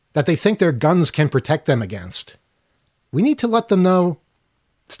 That they think their guns can protect them against. We need to let them know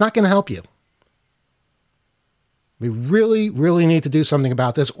it's not going to help you. We really, really need to do something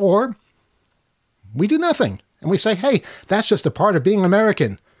about this. Or we do nothing. And we say, hey, that's just a part of being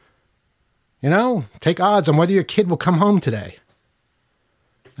American. You know, take odds on whether your kid will come home today.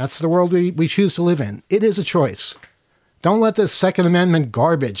 That's the world we choose to live in. It is a choice. Don't let this Second Amendment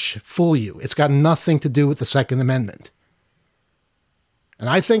garbage fool you. It's got nothing to do with the Second Amendment. And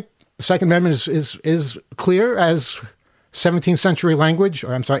I think the Second Amendment is clear as 17th century language,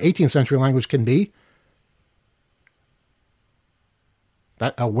 or I'm sorry, 18th century language can be.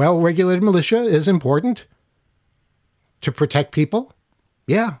 That a well-regulated militia is important to protect people.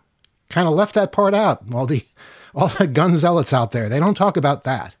 Yeah, kind of left that part out. All the gun zealots out there, they don't talk about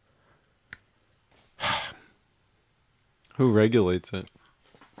that. Who regulates it?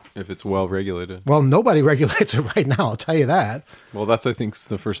 If it's well regulated. Well, nobody regulates it right now, I'll tell you that. Well, that's, I think,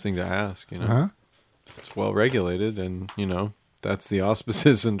 the first thing to ask, you know. Uh-huh. If it's well regulated, and, you know, that's the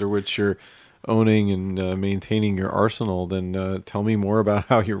auspices under which you're owning and maintaining your arsenal, then tell me more about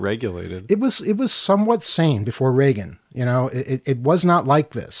how you're regulated. It was somewhat sane before Reagan. You know, it was not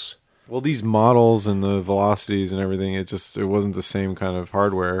like this. Well, these models and the velocities and everything, it wasn't the same kind of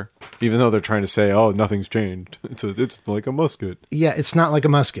hardware. Even though they're trying to say, oh, nothing's changed. It's like a musket. Yeah, it's not like a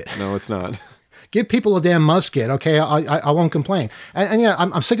musket. No, it's not. Give people a damn musket, okay? I won't complain. And yeah,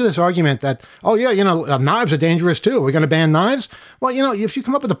 I'm sick of this argument that, oh yeah, you know, knives are dangerous too. We're going to ban knives? Well, you know, if you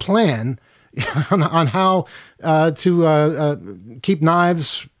come up with a plan on how to keep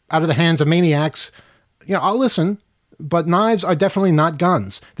knives out of the hands of maniacs, you know, I'll listen. But knives are definitely not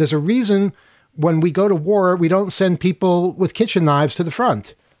guns. There's a reason when we go to war, we don't send people with kitchen knives to the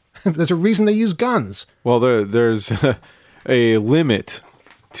front. There's a reason they use guns. Well, there's a limit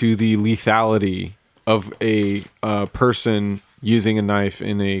to the lethality of a person using a knife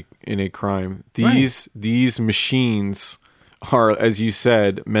in a crime. These machines are, as you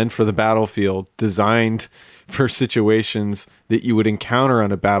said, meant for the battlefield, designed for situations that you would encounter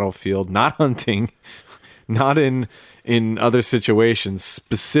on a battlefield, not hunting, not in other situations,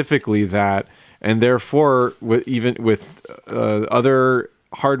 specifically that, and therefore even with other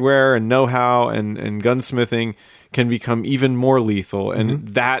hardware and know-how and gunsmithing can become even more lethal, and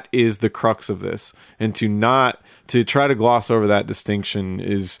that is the crux of this. And to try to gloss over that distinction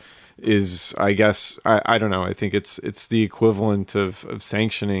is I guess I don't know. I think it's the equivalent of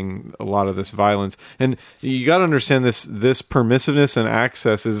sanctioning a lot of this violence. And you got to understand this permissiveness and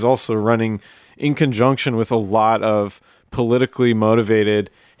access is also running in conjunction with a lot of politically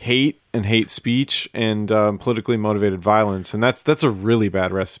motivated hate and hate speech and politically motivated violence. And that's a really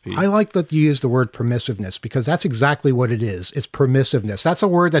bad recipe. I like that you use the word permissiveness because that's exactly what it is. It's permissiveness. That's a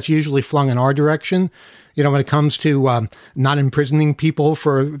word that's usually flung in our direction. You know, when it comes to not imprisoning people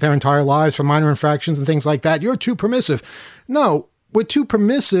for their entire lives for minor infractions and things like that, you're too permissive. No, we're too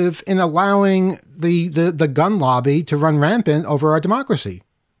permissive in allowing the gun lobby to run rampant over our democracy.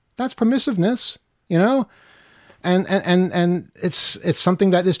 That's permissiveness, you know, and it's something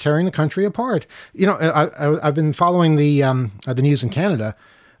that is tearing the country apart. You know, I've been following the news in Canada,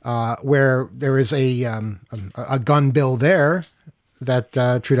 where there is a gun bill there that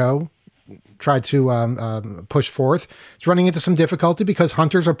Trudeau tried to push forth. It's running into some difficulty because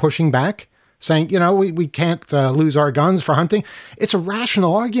hunters are pushing back, saying, you know, we can't lose our guns for hunting. It's a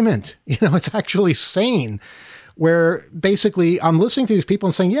rational argument. You know, it's actually sane. Where basically I'm listening to these people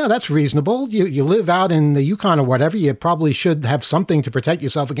and saying, yeah, that's reasonable. You live out in the Yukon or whatever, you probably should have something to protect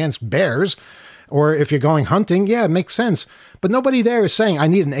yourself against bears. Or if you're going hunting, yeah, it makes sense. But nobody there is saying, I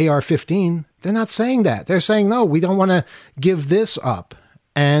need an AR-15. They're not saying that. They're saying, no, we don't want to give this up.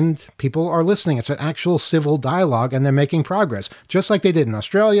 And people are listening. It's an actual civil dialogue, and they're making progress, just like they did in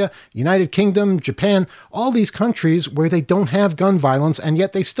Australia, United Kingdom, Japan, all these countries where they don't have gun violence, and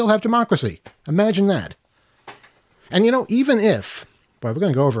yet they still have democracy. Imagine that. And, you know, even if, well, we're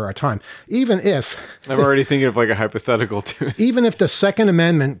going to go over our time, even if... I'm already thinking of like a hypothetical too. Even if the Second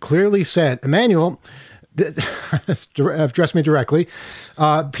Amendment clearly said, Emmanuel, address me directly,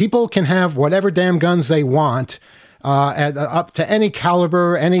 people can have whatever damn guns they want, up to any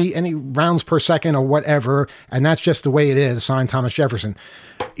caliber, any rounds per second or whatever, and that's just the way it is, signed Thomas Jefferson.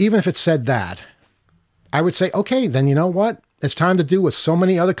 Even if it said that, I would say, okay, then you know what? It's time to do what so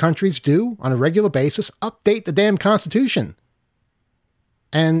many other countries do on a regular basis, update the damn Constitution.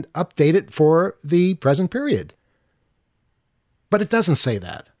 And update it for the present period. But it doesn't say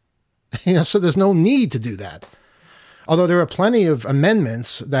that. You know, so there's no need to do that. Although there are plenty of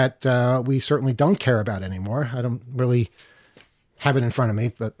amendments that we certainly don't care about anymore. I don't really have it in front of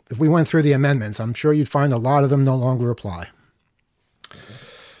me, but if we went through the amendments, I'm sure you'd find a lot of them no longer apply.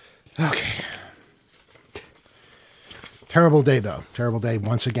 Okay. Terrible day, though. Terrible day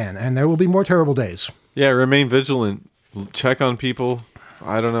once again. And there will be more terrible days. Yeah, remain vigilant. Check on people.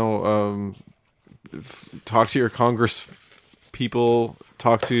 I don't know. Talk to your Congress people.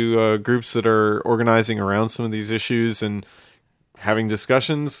 Talk to groups that are organizing around some of these issues and having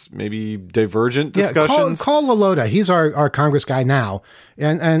discussions, maybe divergent discussions. Yeah, call Lalotta. He's our Congress guy now,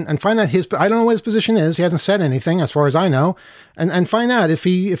 and find out I don't know what his position is. He hasn't said anything, as far as I know, and find out if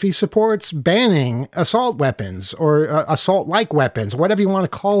he supports banning assault weapons or assault-like weapons, whatever you want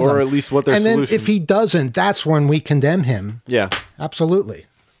to call them, or at least what their solution. And then if he doesn't, that's when we condemn him. Yeah, absolutely.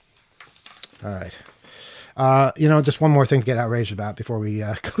 All right. Just one more thing to get outraged about before we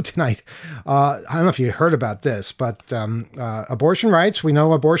go tonight. I don't know if you heard about this, but abortion rights. We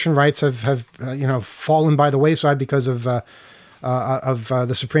know abortion rights have fallen by the wayside because of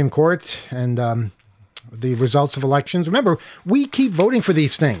the Supreme Court and the results of elections. Remember, we keep voting for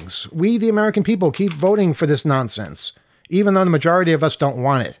these things. We, the American people, keep voting for this nonsense, even though the majority of us don't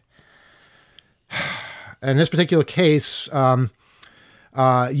want it. In this particular case,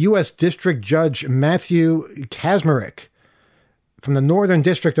 U.S. District Judge Matthew Kacsmaryk from the Northern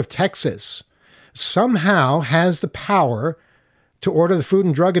District of Texas somehow has the power to order the Food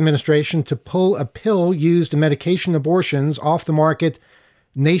and Drug Administration to pull a pill used in medication abortions off the market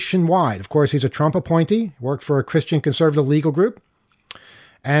nationwide. Of course, he's a Trump appointee, worked for a Christian conservative legal group.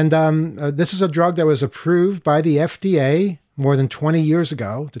 And this is a drug that was approved by the FDA more than 20 years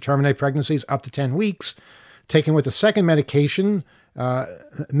ago to terminate pregnancies up to 10 weeks, taken with a second medication,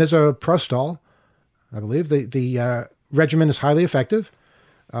 misoprostol. I believe the regimen is highly effective.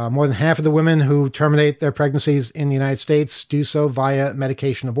 More than half of the women who terminate their pregnancies in the United States do so via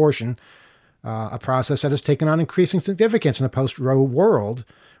medication abortion, a process that has taken on increasing significance in a post-Roe world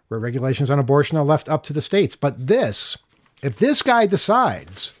where regulations on abortion are left up to the states. But if this guy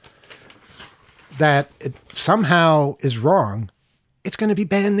decides that it somehow is wrong, it's going to be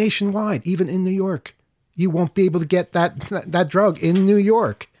banned nationwide, even in New York. You won't be able to get that drug in New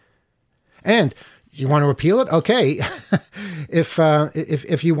York. And you want to appeal it? Okay.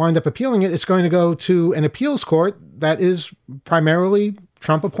 If you wind up appealing it, it's going to go to an appeals court that is primarily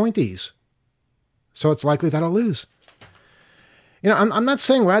Trump appointees. So it's likely that I'll lose. I'm not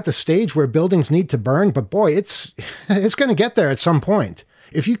saying we're at the stage where buildings need to burn, but boy, it's going to get there at some point.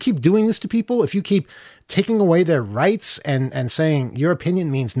 If you keep doing this to people, if you keep taking away their rights and saying your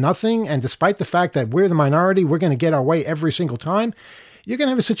opinion means nothing, and despite the fact that we're the minority, we're going to get our way every single time, you're going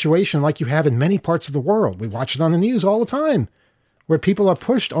to have a situation like you have in many parts of the world. We watch it on the news all the time, where people are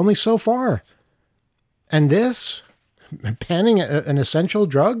pushed only so far. And this, banning an essential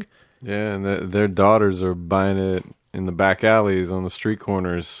drug? Yeah, and their daughters are buying it in the back alleys on the street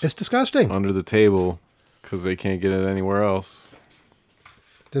corners. It's disgusting. Under the table, because they can't get it anywhere else.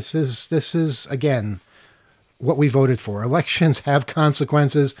 This is again what we voted for. Elections have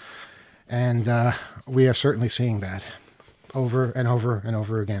consequences, and we are certainly seeing that over and over and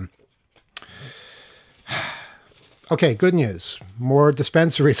over again. Okay, good news. More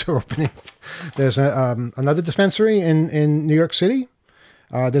dispensaries are opening. There's another dispensary in New York City.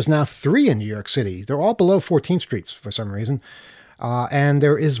 There's now 3 in New York City. They're all below 14th Street for some reason. And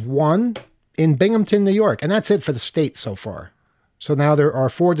there is one in Binghamton, New York. And that's it for the state so far. So now there are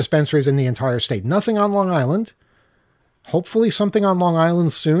 4 dispensaries in the entire state. Nothing on Long Island. Hopefully something on Long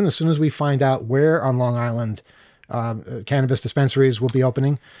Island soon, as soon as we find out where on Long Island cannabis dispensaries will be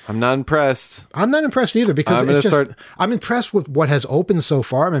opening. I'm not impressed. I'm not impressed either, because I'm impressed with what has opened so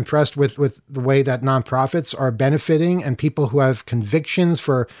far. I'm impressed with the way that nonprofits are benefiting, and people who have convictions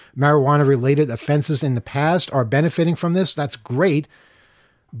for marijuana-related offenses in the past are benefiting from this. That's great.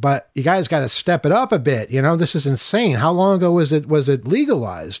 But you guys got to step it up a bit. This is insane. How long ago was it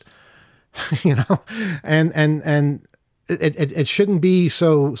legalized? And it shouldn't be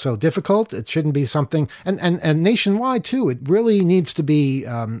so difficult. It shouldn't be something, and nationwide too. It really needs to be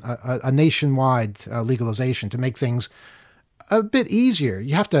a nationwide legalization to make things a bit easier.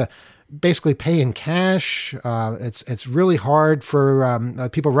 You have to basically pay in cash. It's really hard for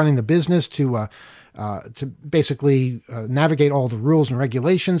people running the business to basically navigate all the rules and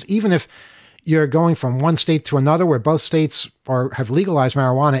regulations. Even if you're going from one state to another where both states have legalized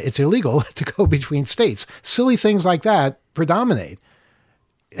marijuana, it's illegal to go between states. Silly things like that predominate.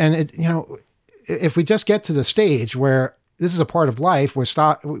 And if we just get to the stage where this is a part of life, we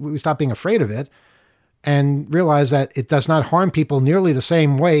stop being afraid of it and realize that it does not harm people nearly the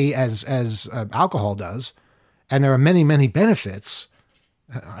same way as alcohol does, and there are many, many benefits.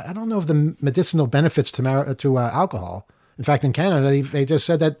 I don't know of the medicinal benefits to alcohol. In fact, in Canada, they just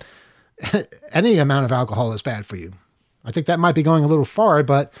said that any amount of alcohol is bad for you. I think that might be going a little far,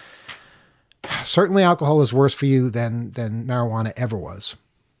 but certainly alcohol is worse for you than marijuana ever was.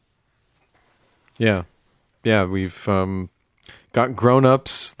 Yeah. We've got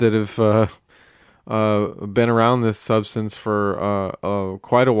grown-ups that have been around this substance for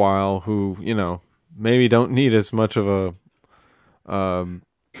quite a while, who maybe don't need as much of help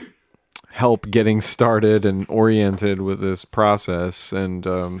getting started and oriented with this process. And,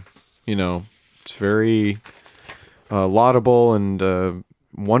 it's very laudable and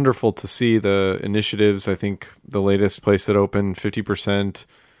wonderful to see the initiatives. I think the latest place that opened, 50%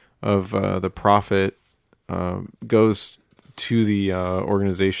 of the profit goes to the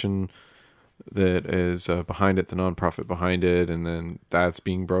organization that is behind it, the nonprofit behind it, and then that's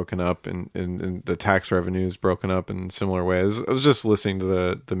being broken up, and the tax revenue is broken up in similar ways. I was just listening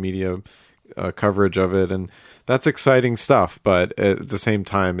to the media coverage of it, and that's exciting stuff. But at the same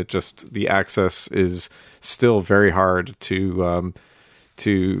time, the access is still very hard to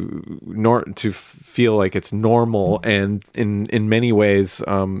feel like it's normal, and in many ways,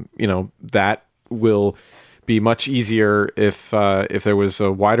 that will be much easier if there was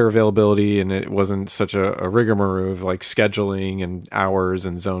a wider availability and it wasn't such a rigmarole of like scheduling and hours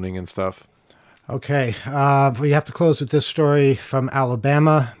and zoning and stuff. Okay, we have to close with this story from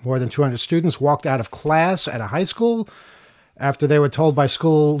Alabama. More than 200 students walked out of class at a high school after they were told by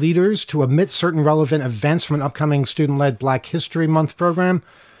school leaders to omit certain relevant events from an upcoming student-led Black History Month program.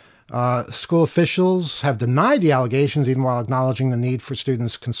 School officials have denied the allegations, even while acknowledging the need for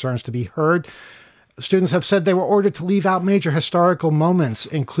students' concerns to be heard. Students have said they were ordered to leave out major historical moments,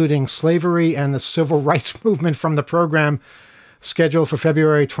 including slavery and the civil rights movement, from the program scheduled for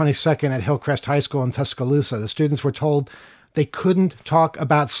February 22nd at Hillcrest High School in Tuscaloosa. The students were told they couldn't talk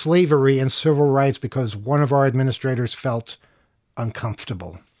about slavery and civil rights because one of our administrators felt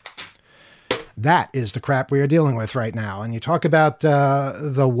uncomfortable. That is the crap we are dealing with right now. And you talk about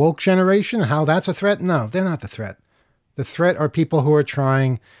the woke generation, how that's a threat. No, they're not the threat. The threat are people who are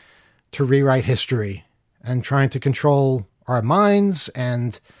trying to rewrite history and trying to control our minds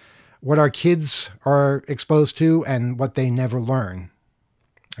and what our kids are exposed to and what they never learn.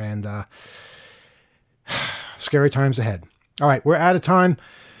 And scary times ahead. All right, we're out of time.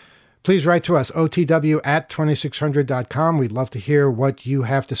 Please write to us, otw@2600.com. We'd love to hear what you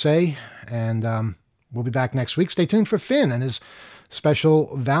have to say. And we'll be back next week. Stay tuned for Finn and his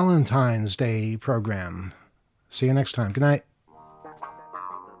special Valentine's Day program. See you next time. Good night.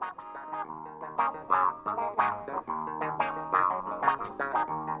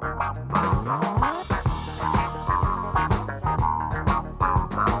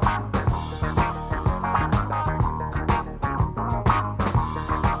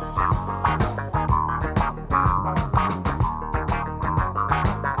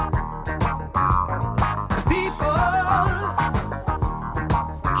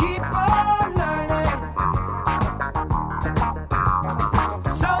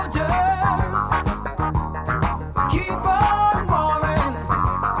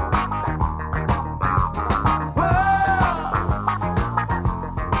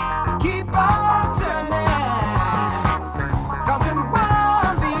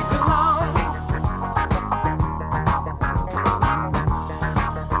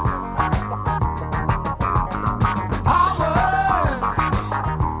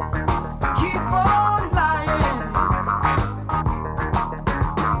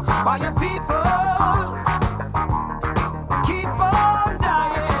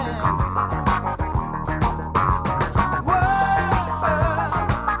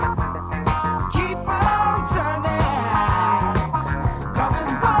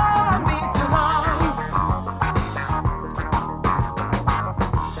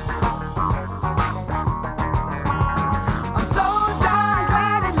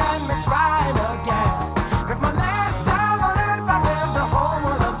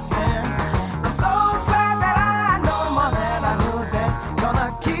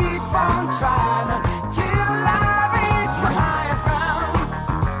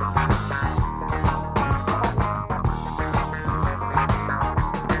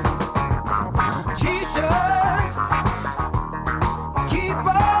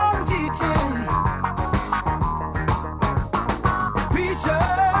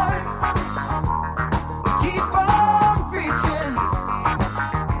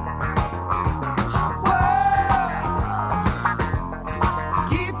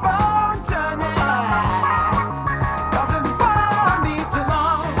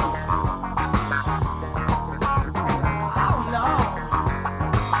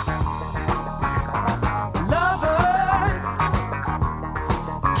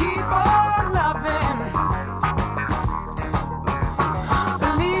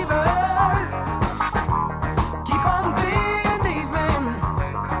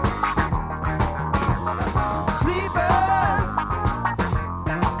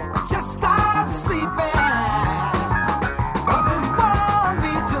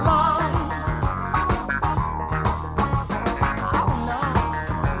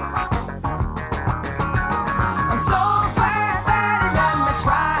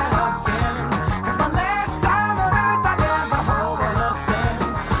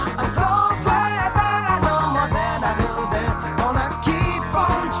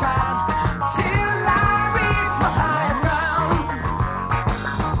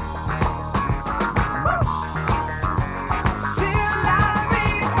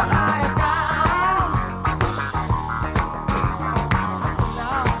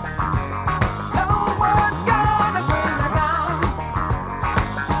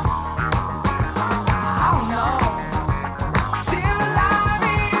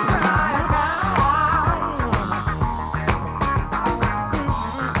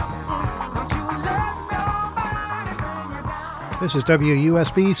 This is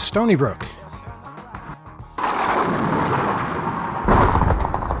WUSB Stony Brook.